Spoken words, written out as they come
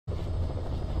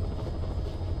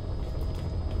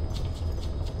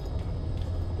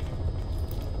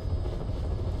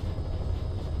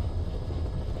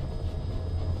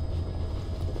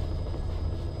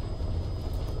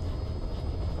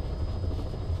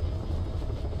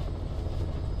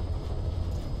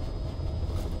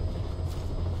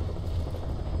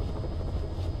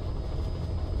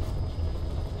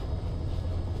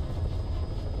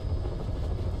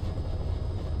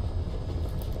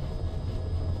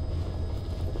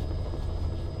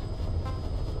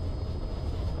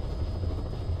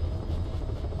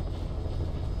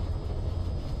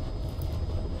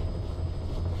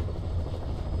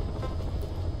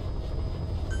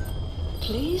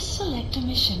Please select a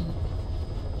mission.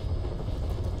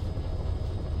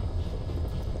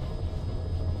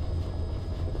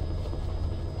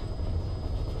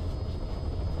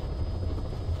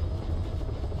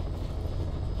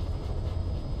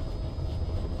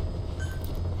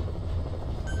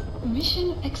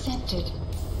 Mission accepted.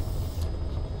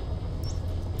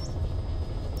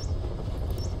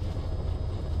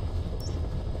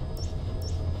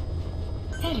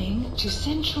 Heading to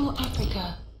Central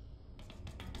Africa.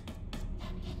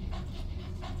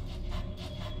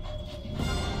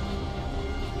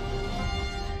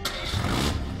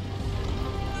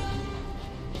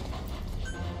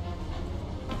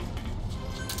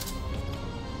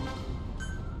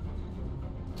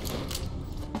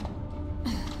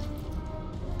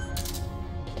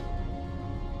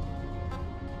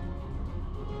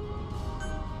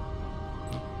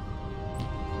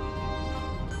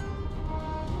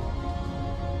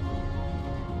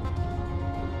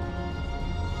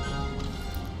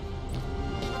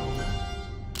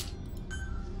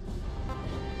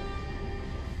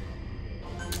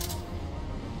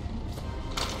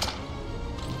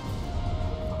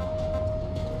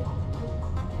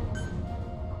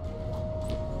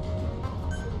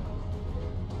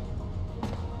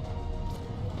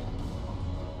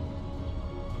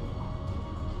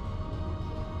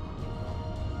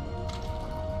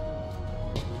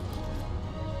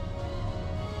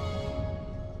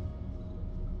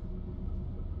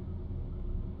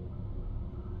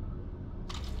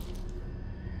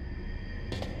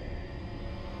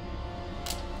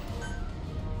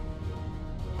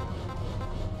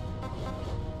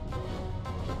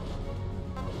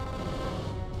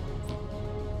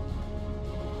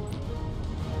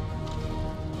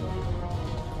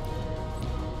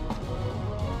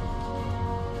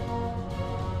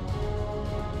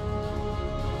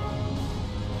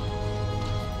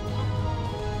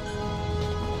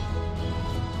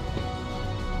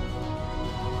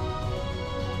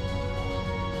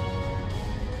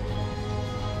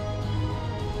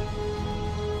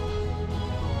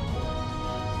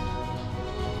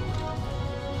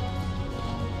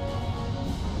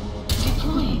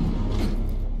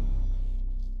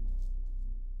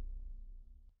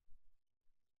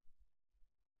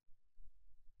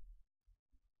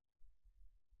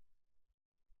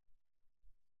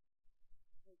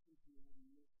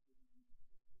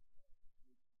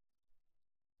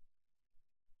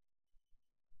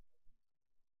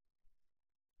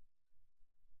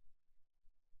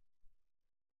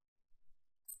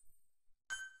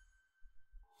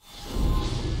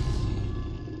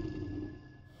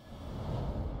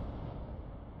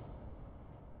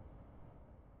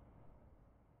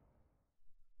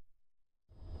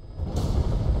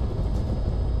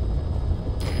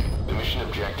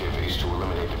 Objective is to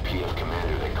eliminate the PF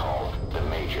commander they call the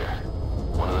Major.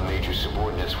 One of the Major's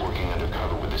subordinates working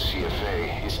undercover with the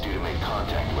CFA is due to make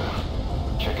contact with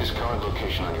him. Check his current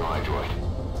location on your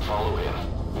iDroid. Follow him,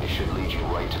 and he should lead you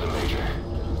right to the Major.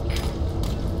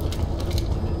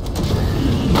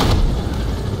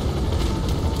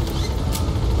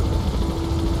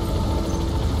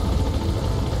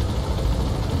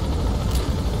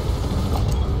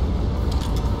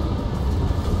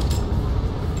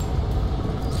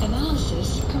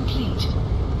 Analysis complete.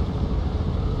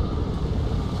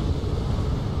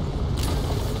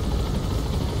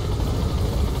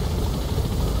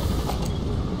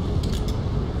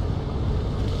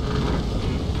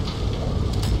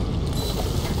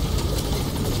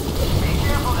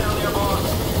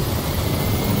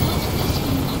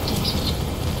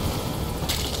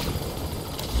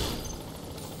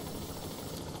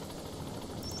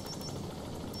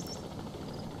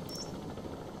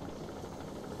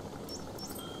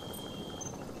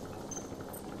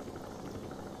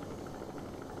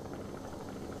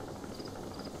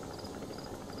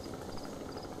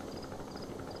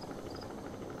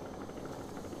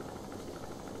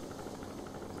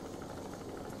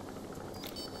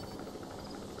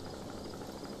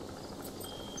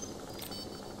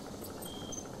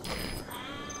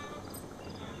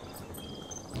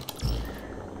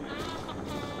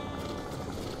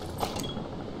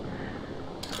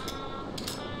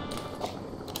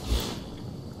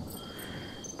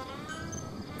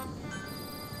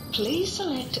 Please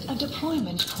select a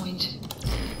deployment point.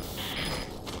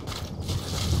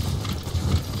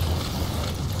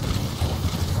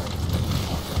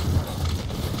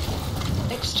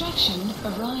 Extraction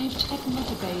arrived at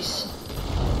Metabase.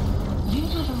 You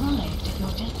have arrived at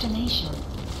your destination.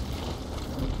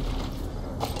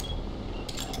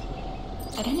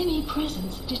 An enemy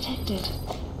presence detected.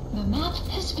 The map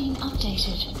has been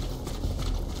updated.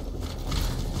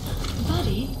 Buddy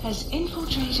enemy has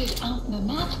infiltrated out. The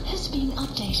map has been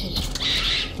updated.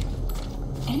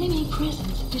 Enemy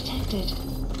presence detected.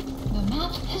 The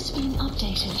map has been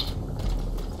updated.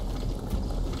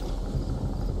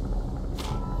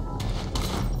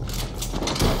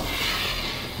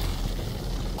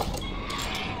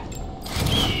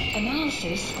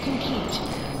 Analysis complete.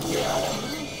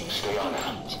 Stay on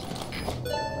it.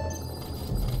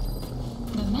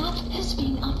 The map has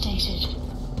been updated.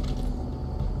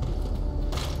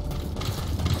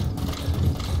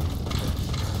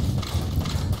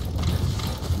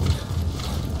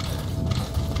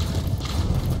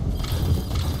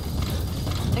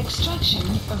 Extraction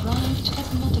arrived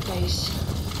at Mother Base.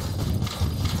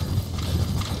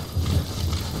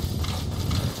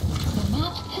 The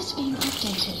map has been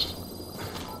updated.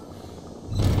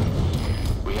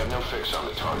 We have no fix on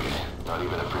the target, not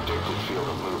even a predicted field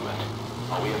of movement.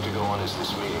 All we have to go on is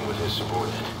this meeting with his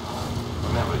subordinate.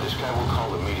 Remember, this guy will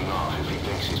call the meeting off if he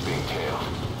thinks he's being tailed.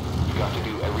 You've got to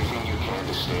do everything you can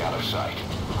to stay out of sight.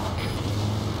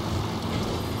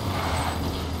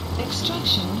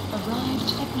 Extraction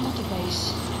arrived at Mother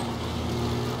Base.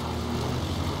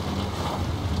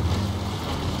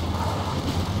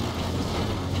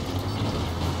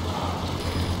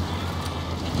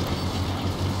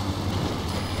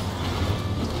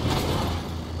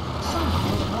 Some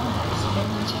will rise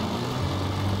momentarily.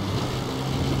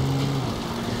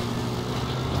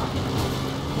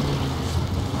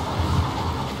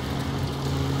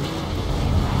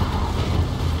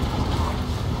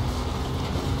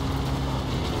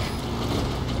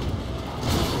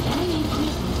 Enemy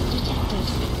presence detected.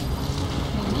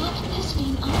 The map has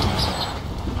been updated.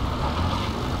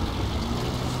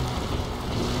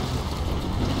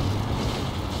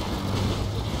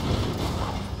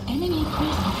 Enemy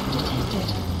presence detected.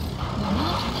 The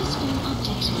map has been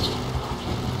updated.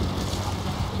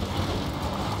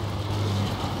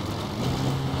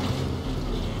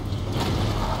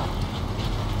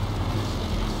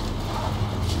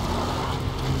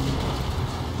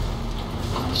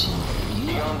 Caution, you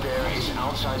Beyond there is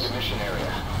outside the mission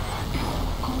area.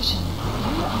 Caution,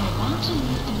 you are about to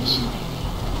leave the mission area.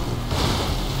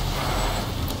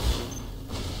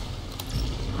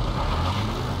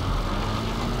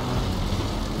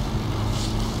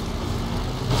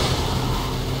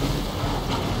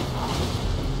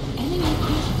 Enemy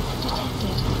presence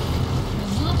detected. The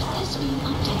map has been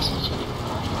updated.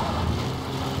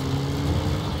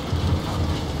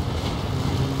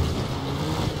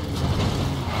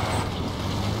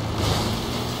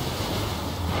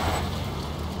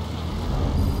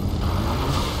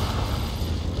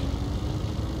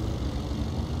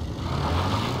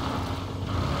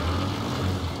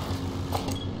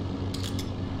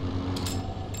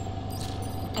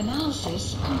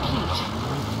 Analysis complete.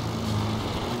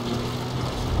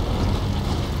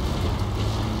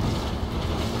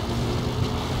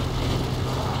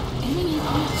 Enemy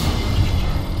presence.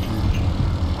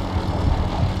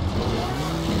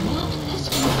 The map has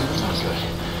been updated. Good.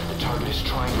 The target is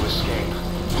trying to escape.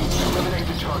 Eliminate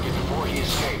the target before he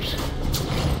escapes.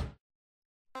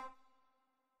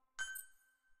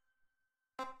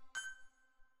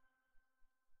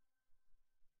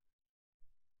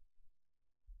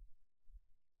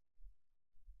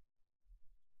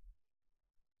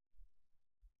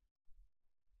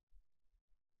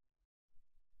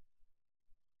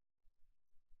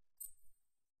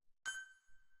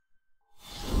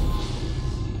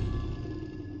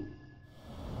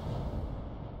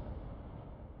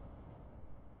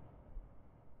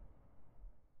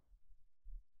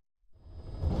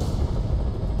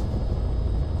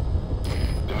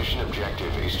 The mission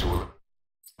objective is to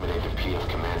eliminate the PF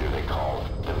commander they call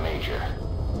the Major.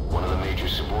 One of the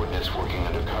Major's subordinates working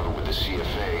undercover with the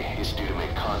CFA is due to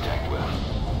make contact with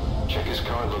him. Check his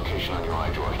current location on your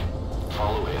iDroid.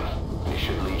 Follow him, and he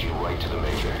should lead you right to the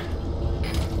Major.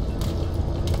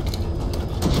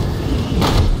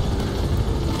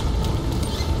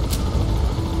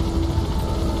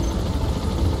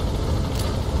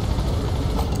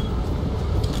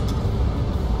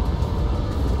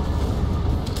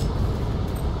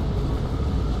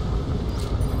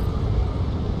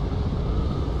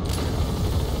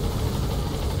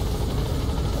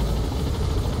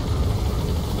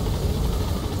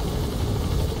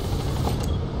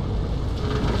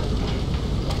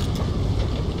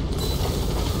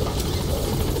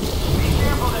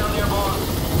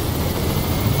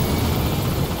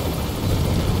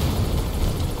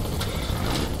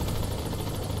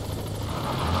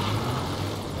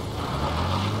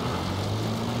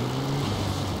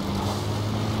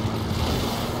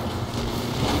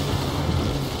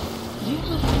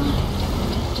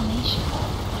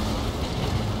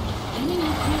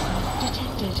 presence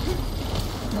detected.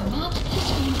 The map has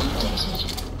been updated.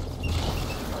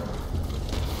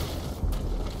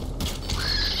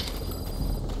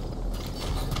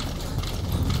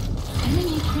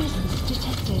 Enemy presence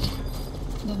detected.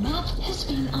 The map has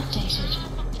been updated.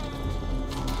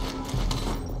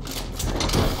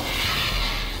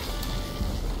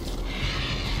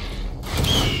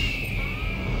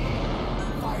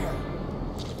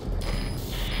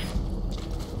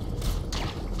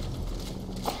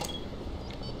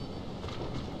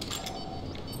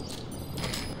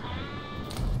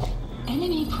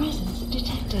 Enemy presence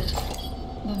detected.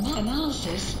 The map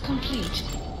analysis complete.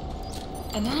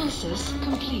 Analysis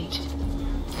complete.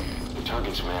 The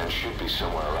target's man should be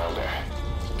somewhere around there.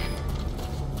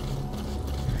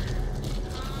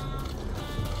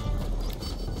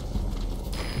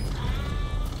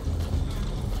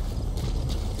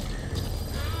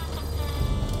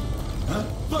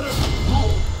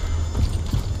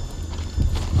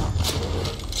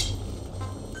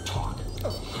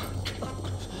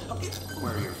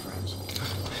 Where are your friends?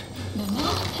 The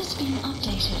map has been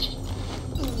updated.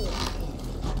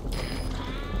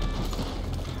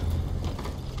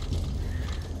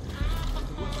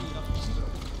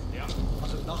 Ja,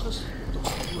 als het dag is, toch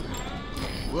wel goed.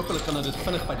 Hopelijk kan het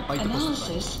vinnig bij de buitenpost.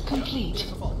 Analysis complete.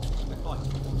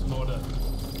 In orde.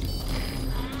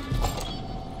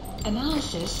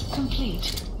 Analysis complete.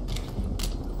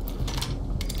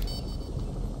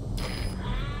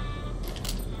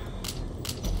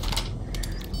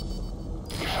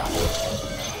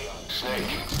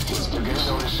 Snake, you're gonna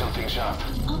notice something's up.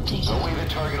 No Updated. way the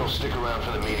target will stick around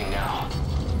for the meeting now.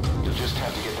 You'll just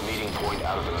have to get the meeting point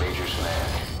out of the Major's man.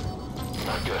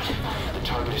 Not good. The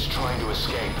target is trying to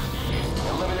escape.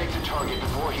 Eliminate the target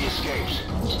before he escapes.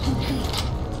 Complete.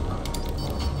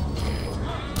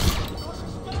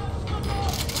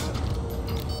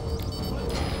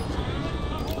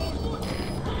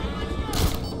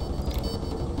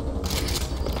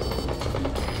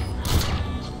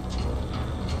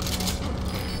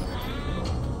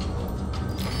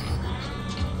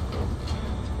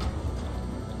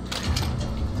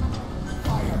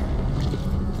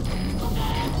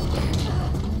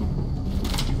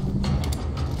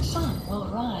 Sun will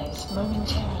rise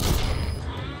momentarily.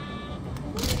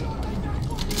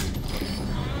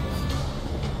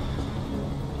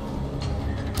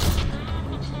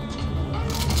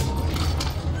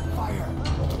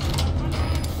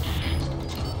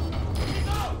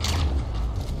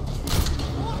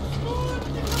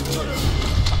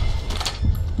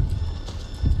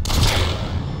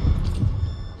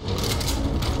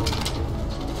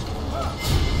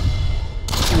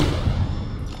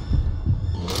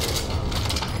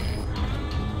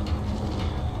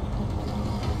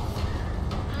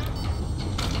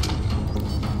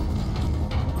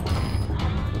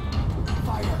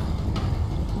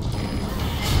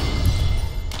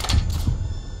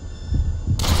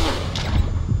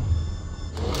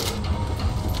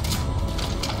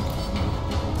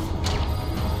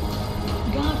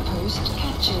 Guard post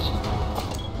captured.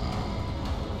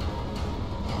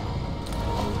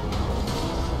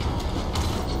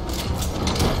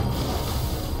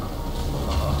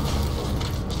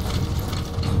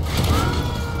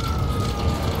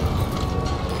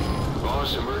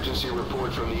 Boss, emergency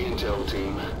report from the intel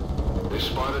team. They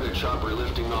spotted a chopper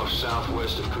lifting off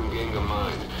southwest of Kungenga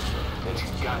Mine. It's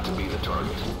got to be the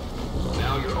target.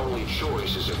 Now your only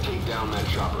choice is to take down that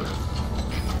chopper.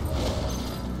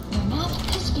 The map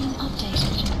has been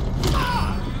updated.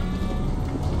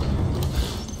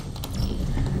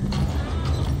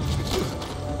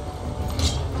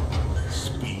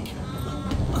 Speak.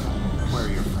 Where are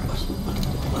your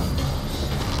friends?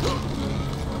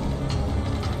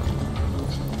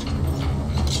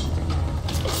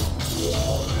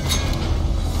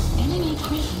 Enemy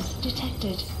presence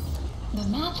detected. The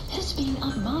map has been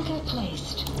up marker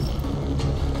placed.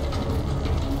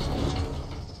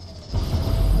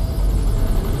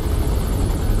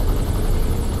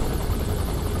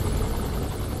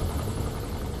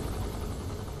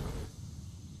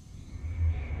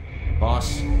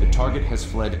 Boss, the target has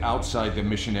fled outside the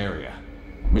mission area.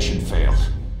 Mission failed.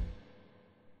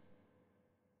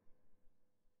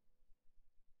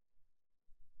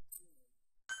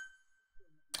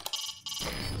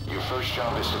 Your first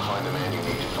job is to find the man you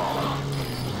need to follow.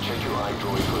 Check your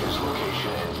iDroid for his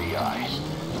location and VI.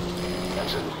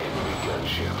 That's an enemy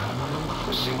gunship.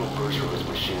 A single burst from his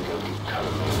machine gun can cut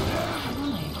a man in half.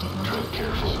 Arrived at Tread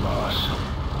carefully, boss.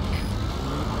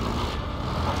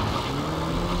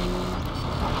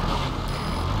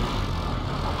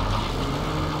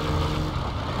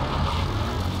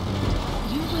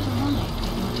 You have arrived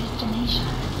at your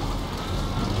destination.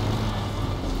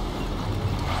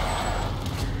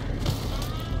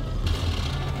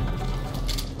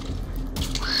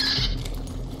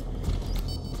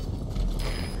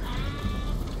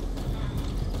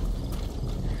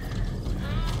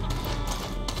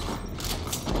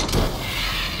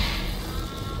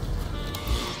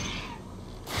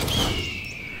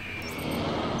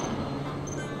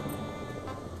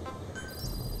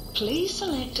 Please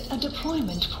select a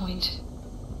deployment point.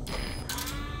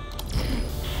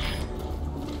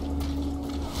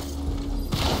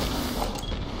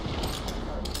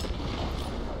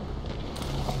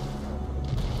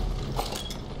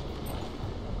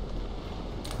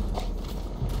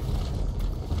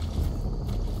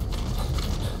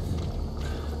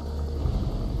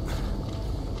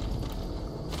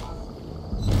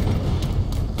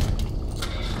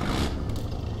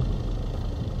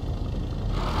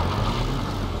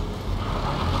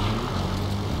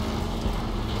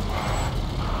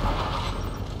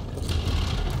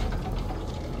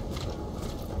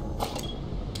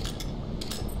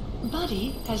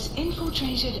 Buddy has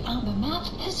infiltrated our... The map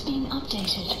has been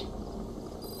updated.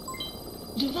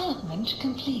 Development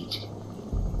complete.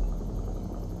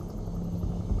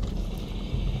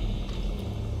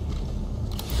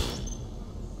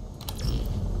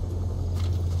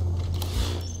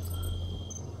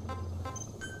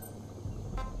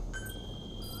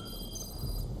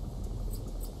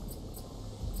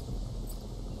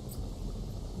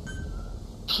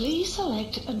 Please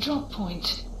select a drop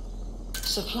point.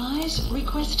 Supplies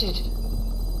requested.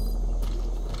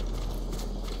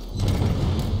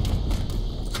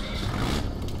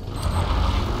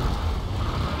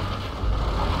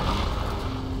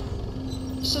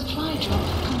 Supply drop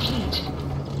complete.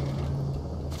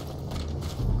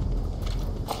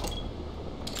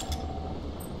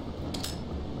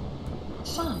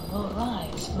 Sun will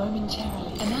rise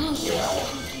momentarily. Analysis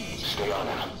complete. Stay on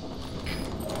it.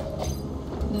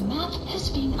 The map has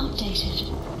been updated.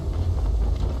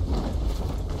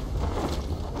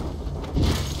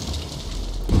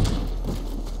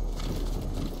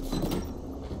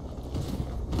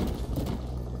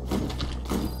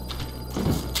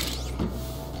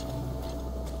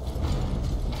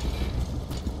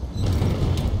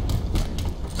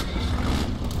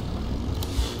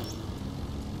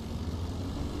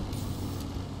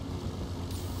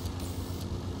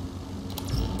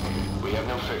 We have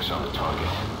no fix on the target,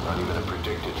 not even a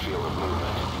predicted field of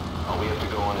movement. All we have to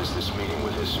go on is this meeting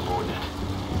with his subordinate.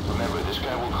 Remember, this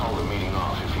guy will call the meeting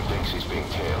off if he thinks he's being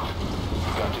tailed.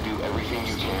 You've got to do everything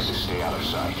you can to stay out of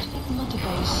sight. Mother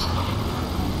base.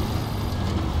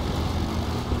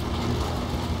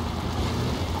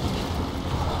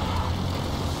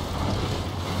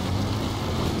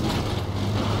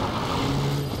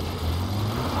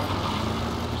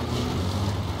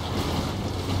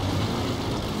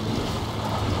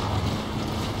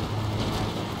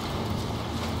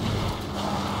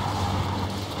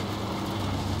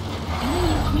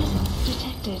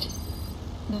 Detected.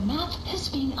 The map has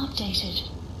been updated.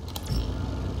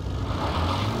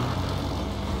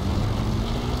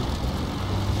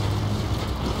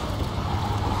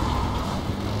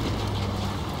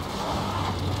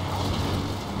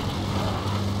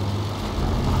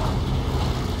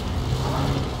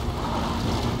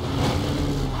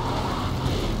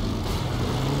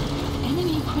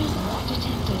 Enemy presence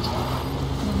detected.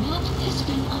 The map has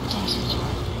been updated.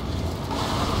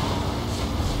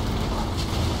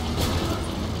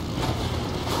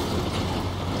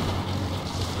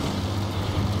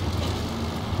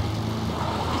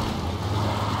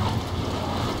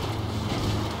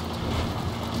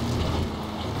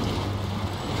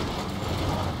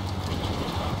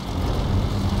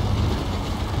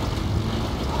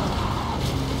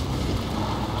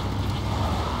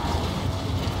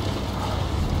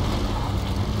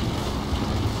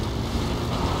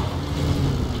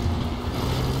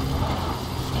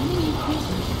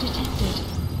 Detected.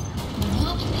 The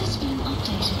map has been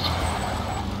updated.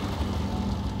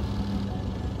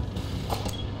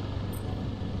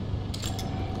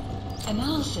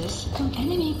 Analysis.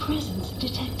 Enemy presence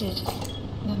detected.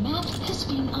 The map has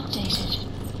been updated.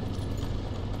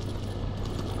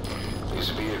 His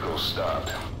vehicle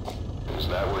stopped. Is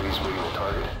that where he's moving the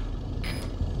target?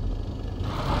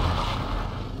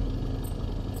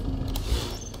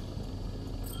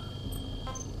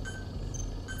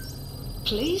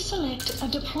 Please select a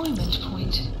deployment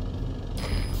point.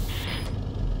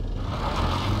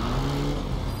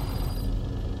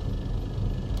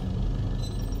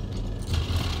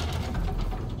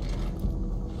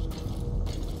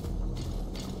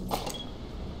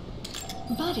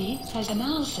 Buddy has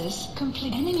analysis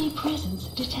complete. Enemy presence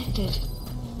detected.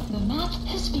 The map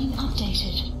has been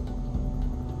updated.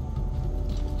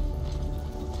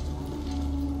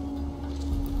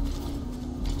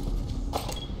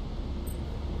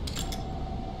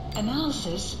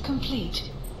 Analysis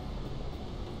complete.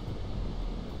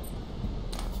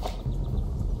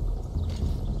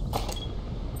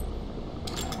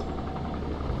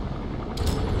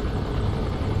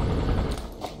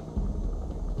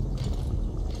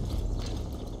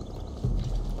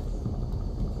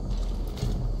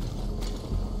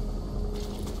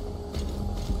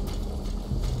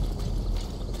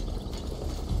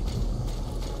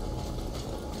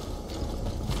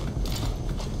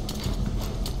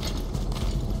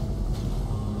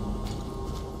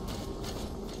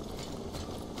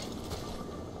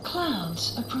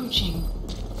 advance approaching.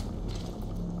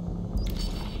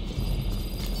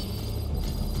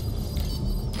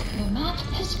 The map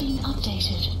has been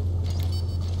updated.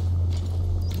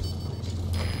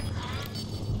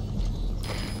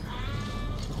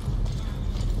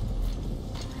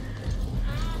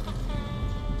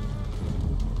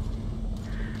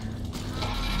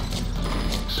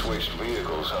 Switched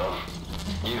vehicles, huh?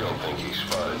 You don't think he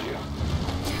spotted you?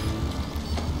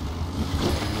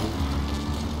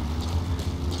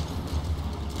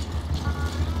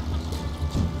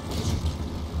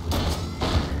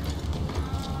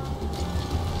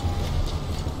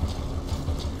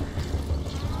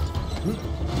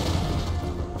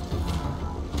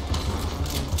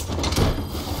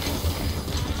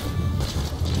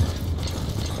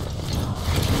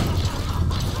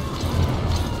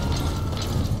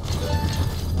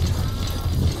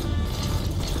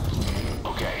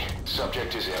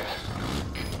 Subject is in.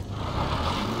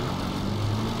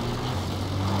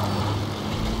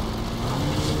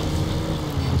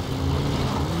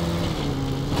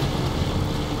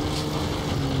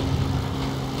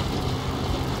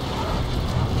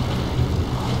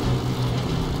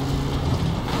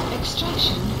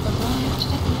 Extraction arrived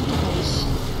at the base.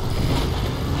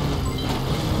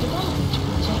 Development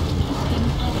project has been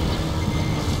added.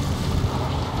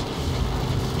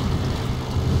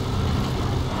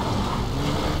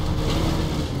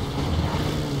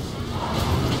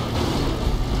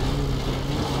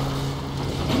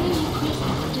 Enemy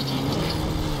presence detected.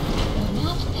 The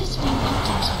map has been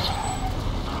updated.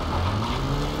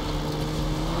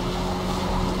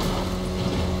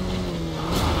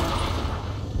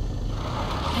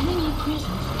 Enemy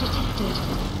presence detected.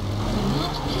 The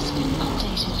map has been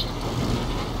updated.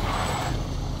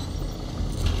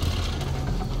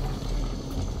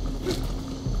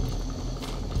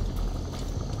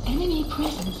 Enemy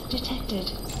presence detected.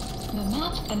 The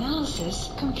map analysis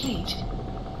complete.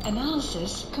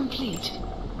 Analysis complete.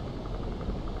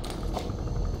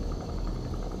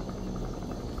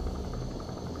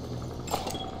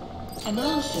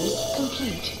 Analysis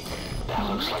complete. That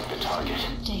looks like the target.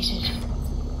 Updated.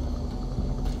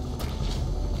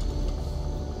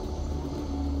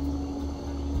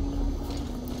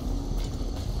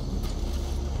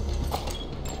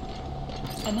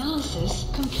 Analysis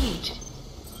complete.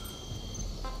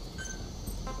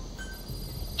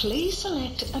 Please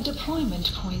select a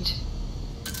deployment point.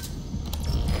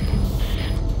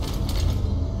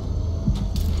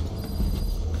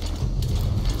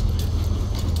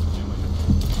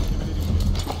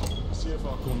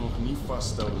 CFA kon nog nie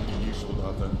vasstel hoe die hier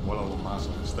soldate in Kuala Lumpur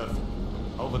gesterf het.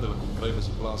 Al wat hulle kon kry was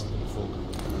die plaaslike bevolking.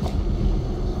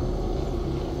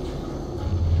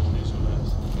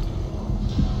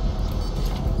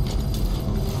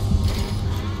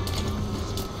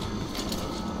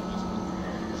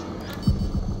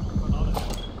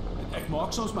 Ek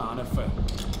maak soms my hande vuil,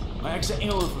 maar ek's 'n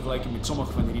engel in vergelyking met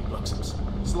sommige van hierdie bliksems.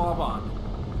 Slawe aan,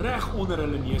 reg onder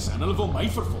hulle neuse en hulle wil my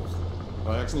vervolg.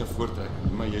 Maar ek's nie 'n voortrekker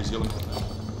nie, maar jy's heeltemal reg.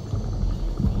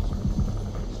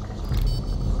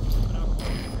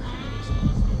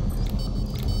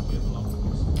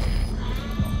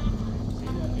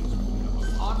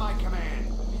 On my command.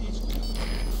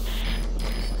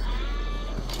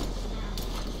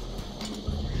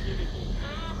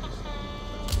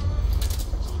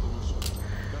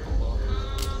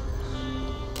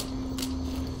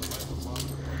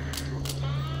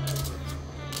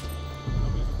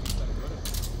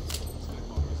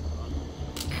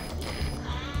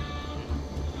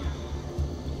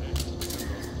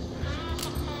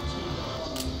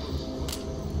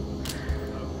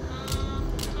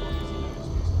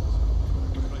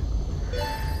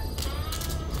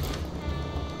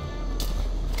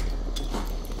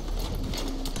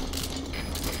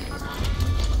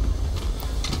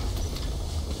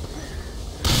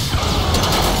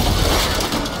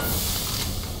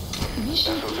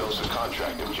 Mission That fulfills the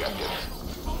contract objective.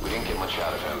 We didn't get much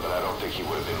out of him, but I don't think he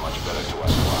would have been much better to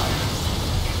us alive.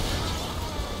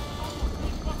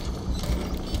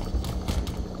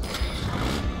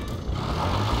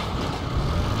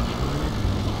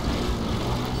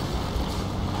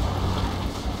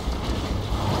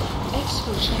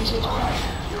 exfiltrated. All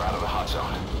right, you're out of the hot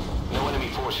zone. No enemy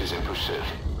forces in pursuit.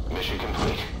 Mission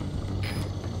complete.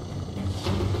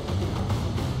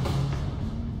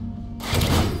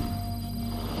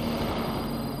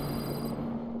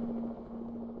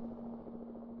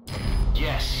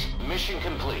 Yes, mission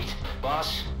complete.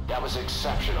 Boss, that was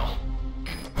exceptional.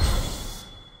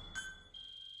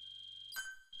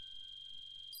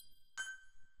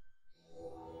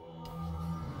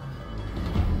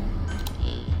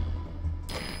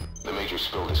 The Major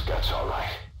spilled his guts all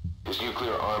right. His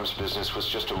nuclear arms business was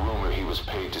just a rumor he was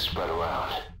paid to spread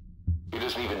around. He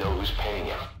doesn't even know who's paying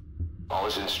him. All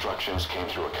his instructions came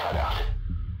through a cutout.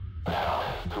 But hell,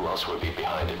 who else would be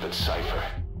behind it but Cypher?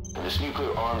 And this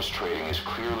nuclear arms trading is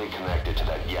clearly connected to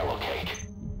that yellow cake.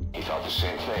 He thought the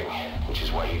same thing, which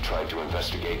is why he tried to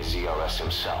investigate ZRS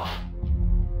himself.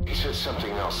 He said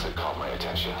something else that caught my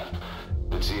attention.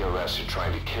 That ZRS are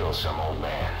trying to kill some old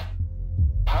man.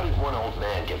 How did one old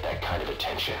man get that kind of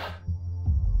attention?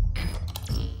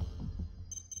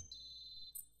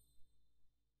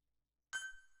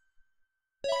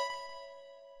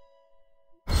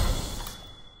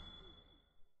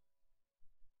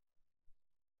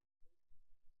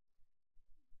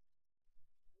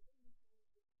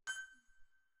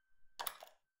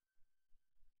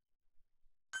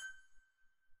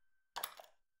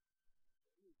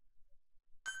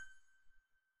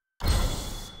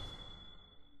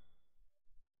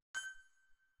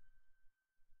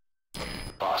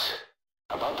 Boss,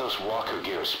 about those walker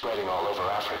gears spreading all over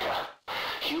Africa,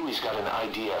 Huey's got an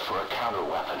idea for a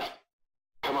counter-weapon.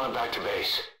 Come on back to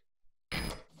base.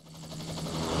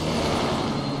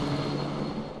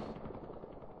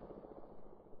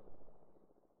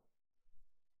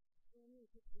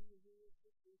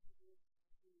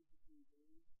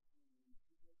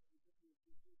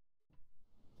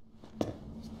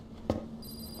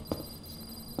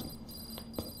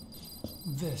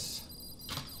 This.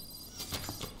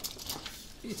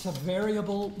 It's a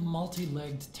variable,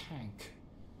 multi-legged tank.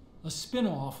 A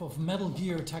spin-off of Metal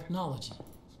Gear technology.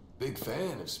 Big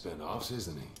fan of spin-offs,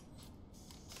 isn't he?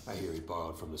 I hear he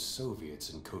borrowed from the Soviets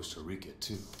in Costa Rica,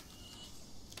 too.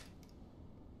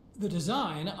 The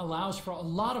design allows for a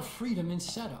lot of freedom in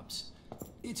setups.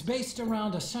 It's based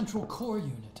around a central core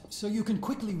unit, so you can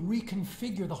quickly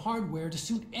reconfigure the hardware to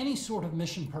suit any sort of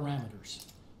mission parameters.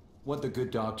 What the good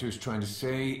doctor's trying to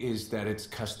say is that it's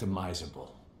customizable.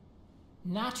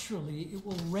 Naturally, it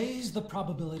will raise the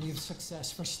probability of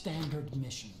success for standard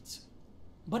missions.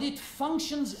 But it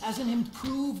functions as an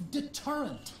improved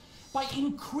deterrent by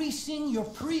increasing your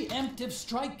preemptive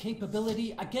strike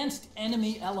capability against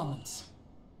enemy elements.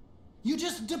 You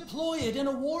just deploy it in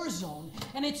a war zone,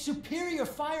 and its superior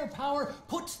firepower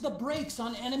puts the brakes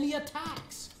on enemy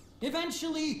attacks.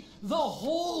 Eventually, the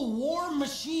whole war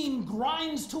machine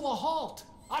grinds to a halt.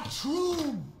 A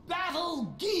true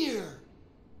battle gear.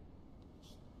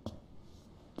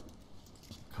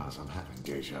 Cause I'm having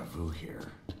deja vu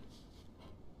here.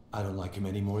 I don't like him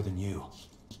any more than you.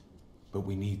 But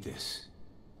we need this.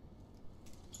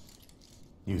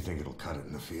 You think it'll cut it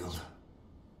in the field?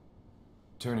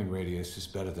 Turning radius is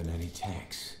better than any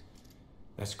tanks.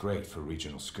 That's great for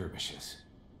regional skirmishes.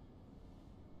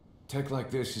 Tech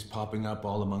like this is popping up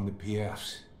all among the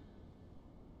PFs.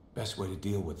 Best way to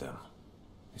deal with them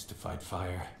is to fight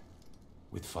fire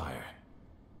with fire.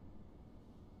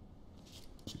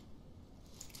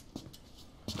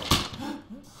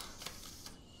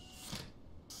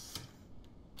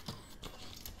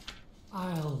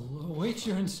 I'll await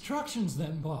your instructions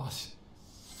then, boss.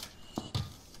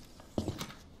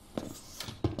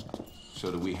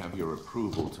 So do we have your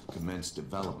approval to commence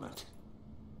development?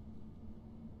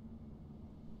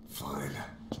 Fine.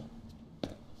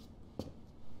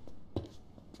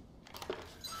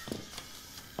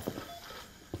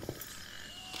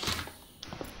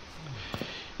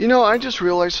 You know, I just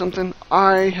realized something.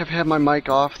 I have had my mic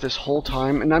off this whole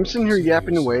time, and I'm sitting here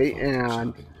yapping away,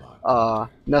 and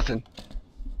nothing.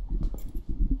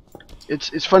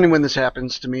 It's funny when this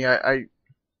happens to me. I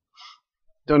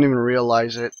don't even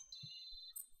realize it.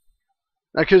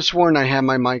 I could have sworn I had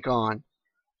my mic on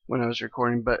when I was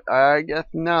recording, but I guess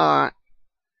not.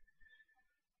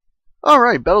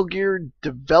 Alright, Battle Gear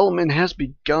development has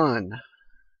begun.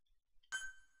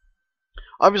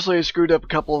 Obviously, I screwed up a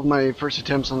couple of my first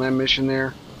attempts on that mission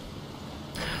there.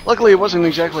 Luckily, it wasn't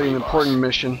exactly an important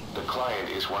mission. The client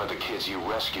is one of the kids you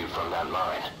rescued from that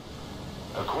mine.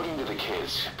 According to the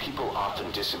kids, people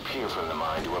often disappear from the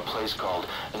mine to a place called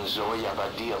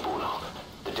Nzoyabadiabulu,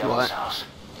 the devil's house.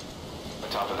 On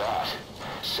top of that,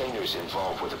 Saner's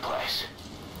involved with the place.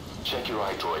 Check your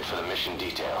iDroid for the mission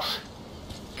details.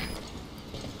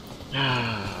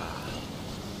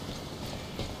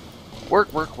 Work.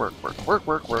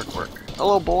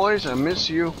 Hello, boys. I miss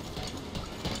you.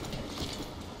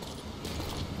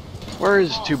 Where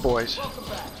is two boys?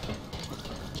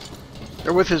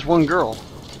 They're with his one girl.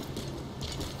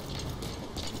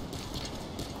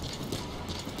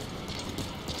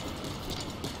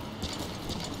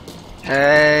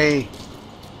 Hey.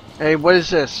 Hey, what is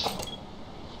this?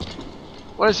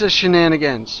 What is this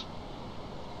shenanigans?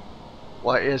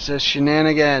 What is this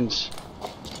shenanigans?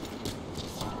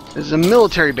 This is a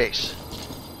military base.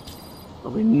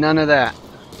 There'll be none of that.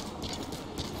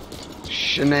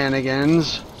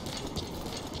 Shenanigans.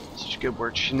 Such a good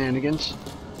word, shenanigans.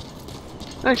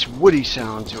 Nice woody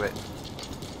sound to it.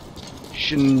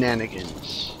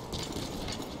 Shenanigans.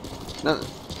 Now,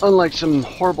 unlike some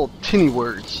horrible tinny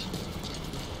words.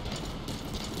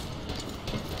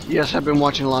 Yes, I've been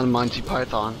watching a lot of Monty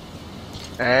Python.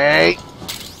 Hey!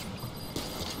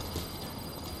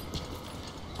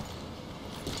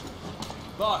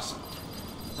 Boss.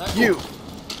 You!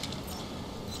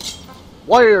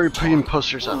 Why are you putting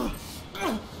posters up?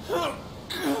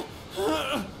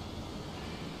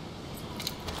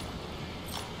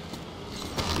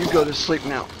 You go to sleep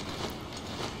now.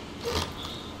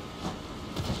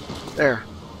 There.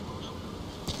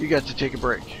 You got to take a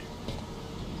break.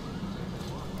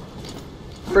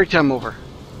 Break time over.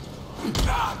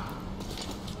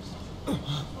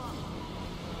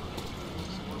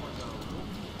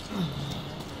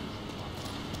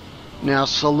 Now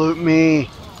salute me.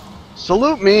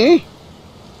 Salute me.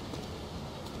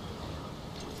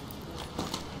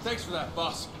 Thanks for that,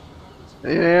 boss.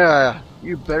 Yeah,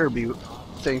 you better be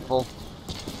thankful.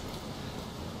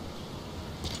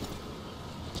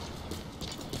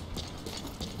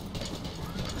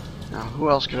 Now, who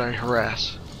else could I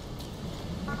harass?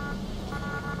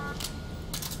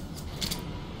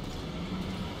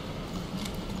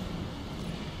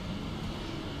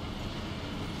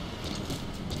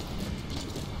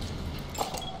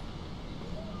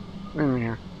 Wait a minute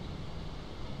here.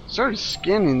 Started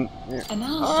scanning.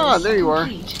 Ah, there you are.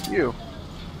 You.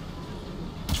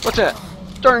 What's that?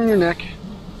 Darn your neck.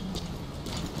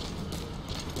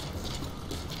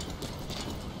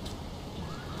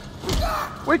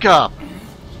 Wake up!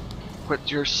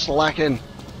 Quit your slacking.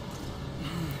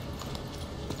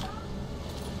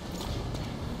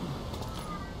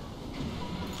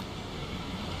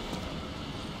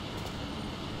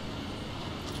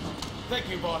 Thank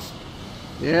you, boss.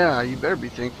 Yeah, you better be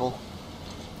thankful.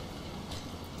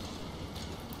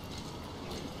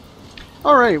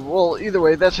 Alright, well, either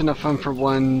way, that's enough fun for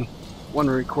one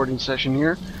recording session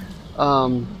here.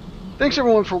 Thanks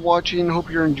everyone for watching. Hope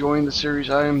you're enjoying the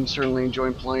series. I am certainly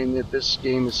enjoying playing it. This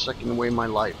game is sucking away my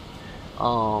life.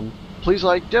 Please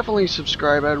definitely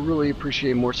subscribe. I'd really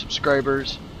appreciate more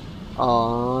subscribers.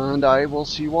 And I will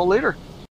see you all later.